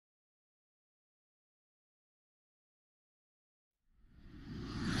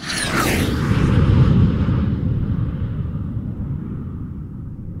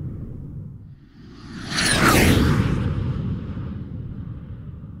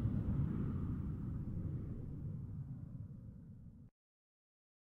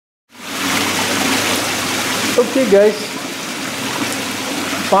Okay guys,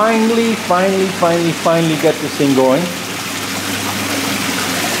 finally got this thing going.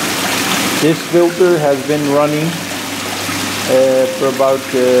 This filter has been running for about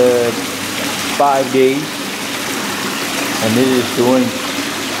 5 days, and it is doing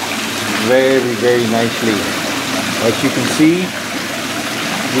very nicely. As you can see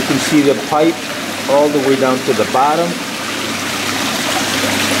the pipe all the way down to the bottom.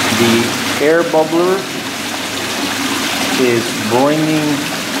 The air bubbler is bringing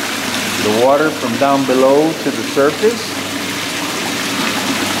the water from down below to the surface.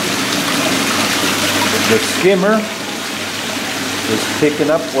 The skimmer is picking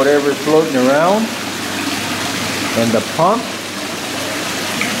up whatever is floating around, and the pump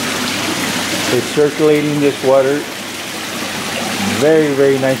is circulating this water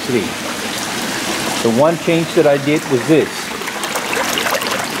very nicely. The one change that I did was this.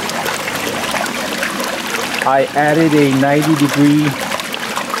 I added a 90-degree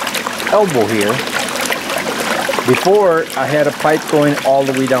elbow here. Before, I had a pipe going all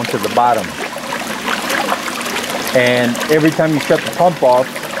the way down to the bottom. And every time you shut the pump off,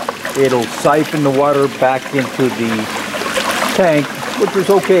 it'll siphon the water back into the tank, which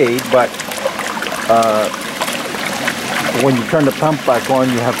is okay, but when you turn the pump back on,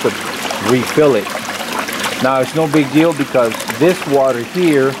 you have to refill it. Now, it's no big deal because this water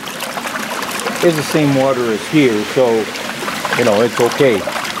here is the same water as here, so you know it's okay.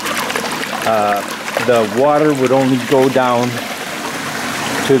 The water would only go down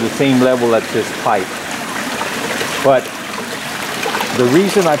to the same level as this pipe. But the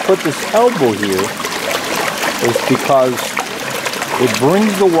reason I put this elbow here is because it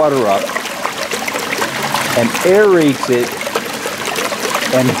brings the water up and aerates it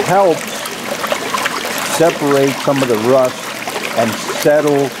and helps separate some of the rust and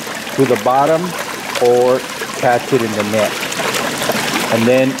settle to the bottom or catch it in the net. And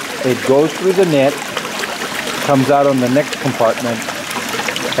then it goes through the net, comes out on the next compartment,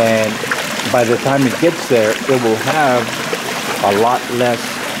 and by the time it gets there, it will have a lot less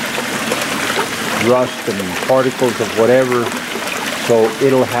rust and particles of whatever, so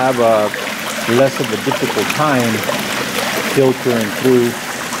it'll have a less of a difficult time filtering through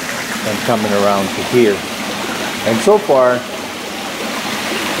and coming around to here. And so far,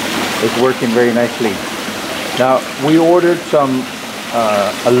 it's working very nicely. Now, we ordered some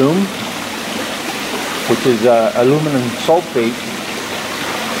alum, which is aluminum sulfate.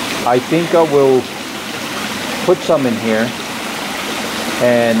 I think I will put some in here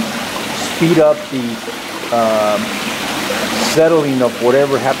and speed up the settling of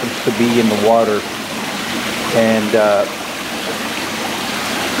whatever happens to be in the water, and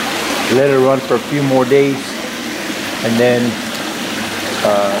let it run for a few more days, and then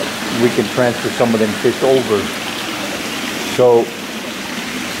we can transfer some of them fish over. So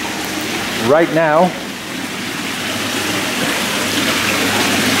right now,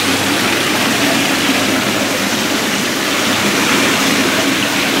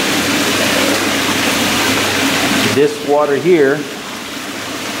 this water here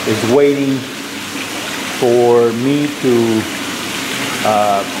is waiting for me to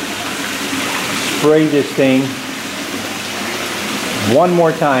spray this thing one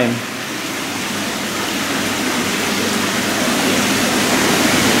more time,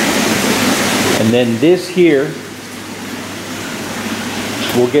 and then this here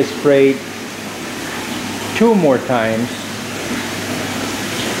will get sprayed 2 more times.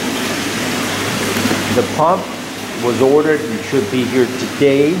 The pump was ordered and should be here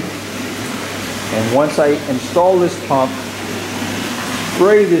today, and once I install this pump,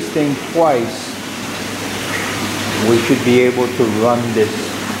 spray this thing twice, we should be able to run this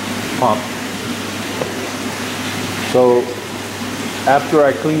pump. So after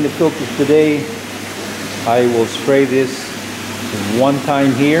I clean the filters today, I will spray this one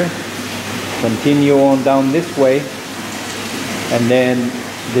time here, continue on down this way, and then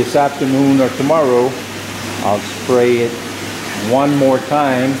this afternoon or tomorrow I'll spray it one more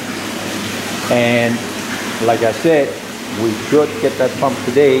time. And like I said, we should get that pump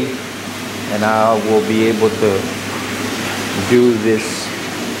today, and I will be able to do this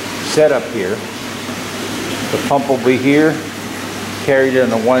setup here. The pump will be here, carried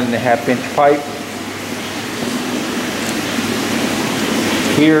in a 1.5-inch pipe.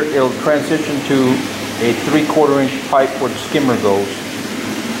 Here it'll transition to a 3/4-inch pipe where the skimmer goes.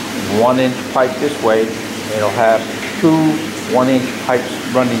 1-inch pipe this way. It'll have 2 1-inch pipes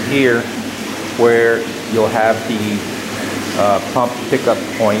running here where you'll have the pump pickup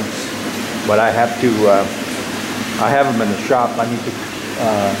points. But I have them in the shop. I need to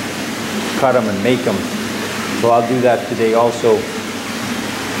cut them and make them. So I'll do that today also.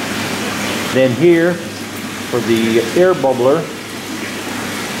 Then here, for the air bubbler,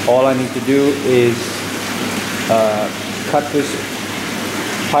 all I need to do is cut this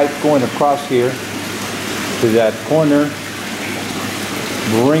pipe going across here to that corner,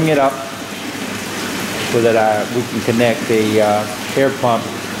 bring it up so that we can connect a air pump.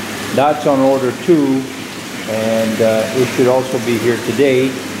 That's on order 2, and it should also be here today.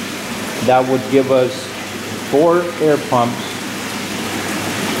 That would give us 4 air pumps,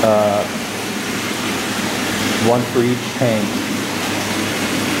 1 for each tank.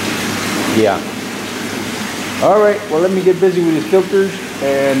 Yeah. All right, well, let me get busy with these filters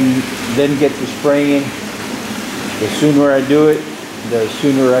and then get to spraying. The sooner I do it, the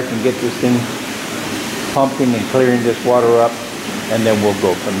sooner I can get this thing pumping and clearing this water up, and then we'll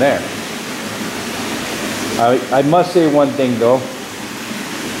go from there. I must say one thing though,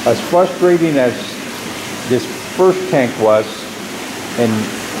 as frustrating as this first tank was in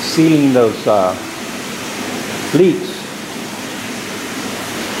sealing those leaks,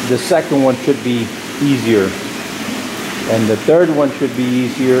 the second one should be easier, and the third one should be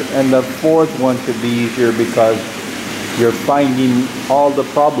easier, and the fourth one should be easier, because you're finding all the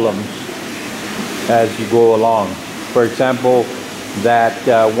problems as you go along. For example, that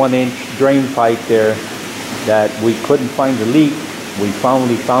 1-inch drain pipe there that we couldn't find the leak, we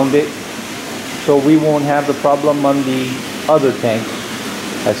finally found it, so we won't have the problem on the other tanks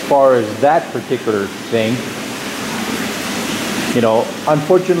as far as that particular thing. You know,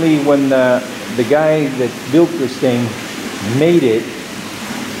 unfortunately, when the guy that built this thing made it,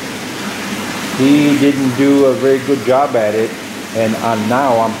 he didn't do a very good job at it, and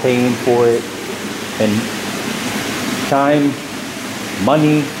now I'm paying for it in time,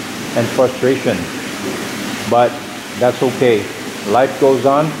 money, and frustration. But that's okay. Life goes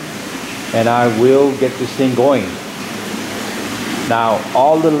on, and I will get this thing going. Now,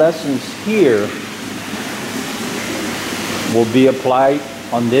 all the lessons here will be applied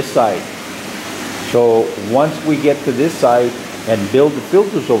on this side. So once we get to this side and build the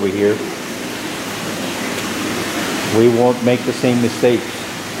filters over here, we won't make the same mistakes.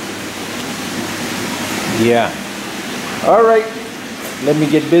 Yeah. All right, let me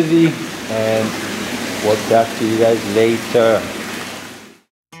get busy and we'll talk to you guys later.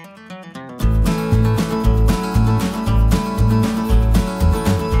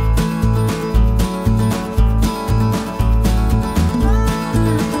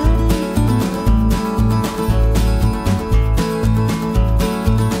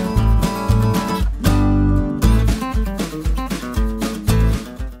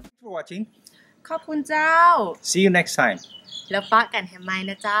 Watching. ขอบคุณเจ้า See you next time. แล้วปะกันแฮมไม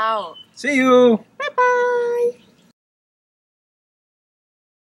นะเจ้า See you.บ๊ายบาย